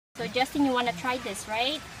So Justin, you want to try this,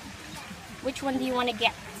 right? Which one do you want to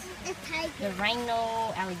get? The tiger. The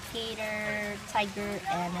rhino, alligator, tiger,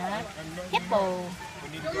 and a hippo. I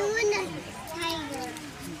want a tiger.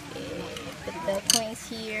 Okay, put the coins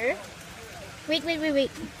here. Wait.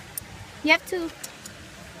 You have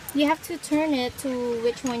to turn it to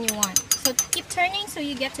which one you want. So keep turning so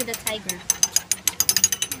you get to the tiger.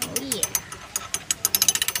 Oh yeah.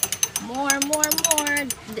 More.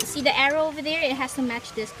 See the arrow over there? It has to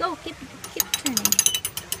match this. Go, keep turning.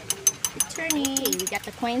 Keep turning. Okay, we got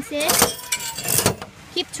the coins in.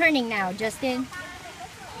 Keep turning now, Justin.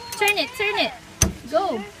 Turn it.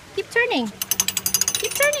 Go. Keep turning.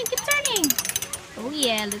 Keep turning. Oh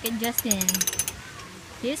yeah, look at Justin.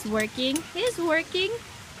 He's working.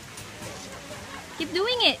 Keep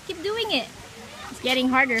doing it. It's getting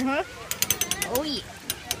harder, huh? Oh yeah.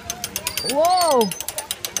 Whoa.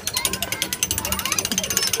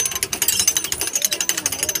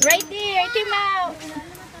 Right there, it came out.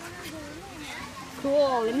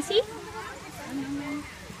 Cool. Let me see.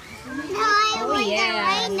 Oh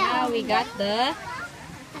yeah. Now we got the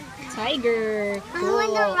tiger.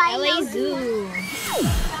 Cool. LA Zoo.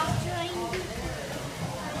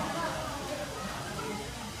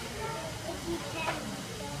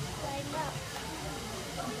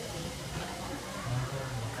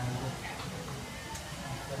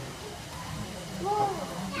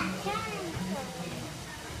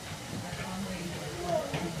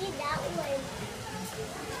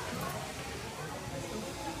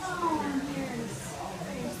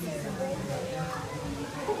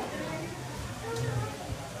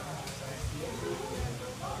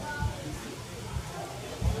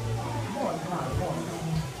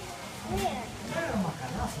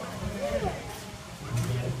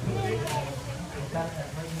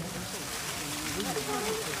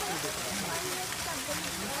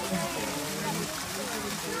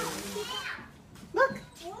 Look.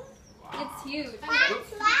 It's huge.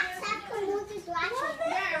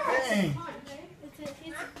 Dang. You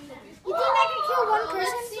think I can kill one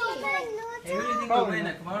person? Hey, who do you think will win,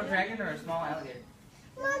 a Komodo dragon or a small alligator?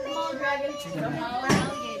 Small dragon. Look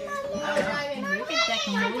at that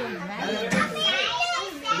Komodo dragon.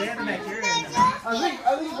 They have them back here. I think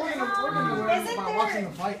we're gonna win by watching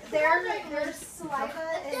the fight. Their saliva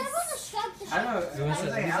is. I don't know. I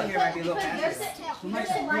think alligator might be a little faster. Their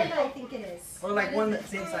saliva, I think it is. Or like one the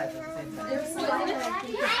same size. Their saliva, I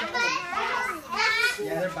think is.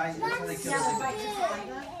 Yeah, they're biting. That's how they kill them.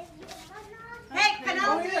 Hey, Penelope!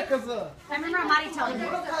 Oh yeah, cause I remember Amadi telling me.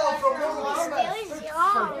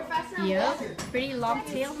 Yeah, pretty long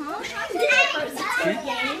tail, huh?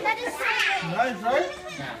 nice, right?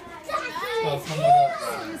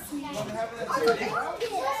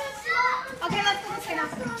 Okay, let's go this way now.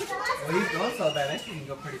 Well, he's going so bad. I think he can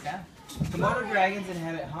go pretty fast. Komodo dragons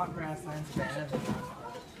inhabit hot grasslands, savannas, and mountains.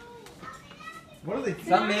 What are they?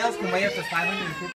 Some males can weigh up to 550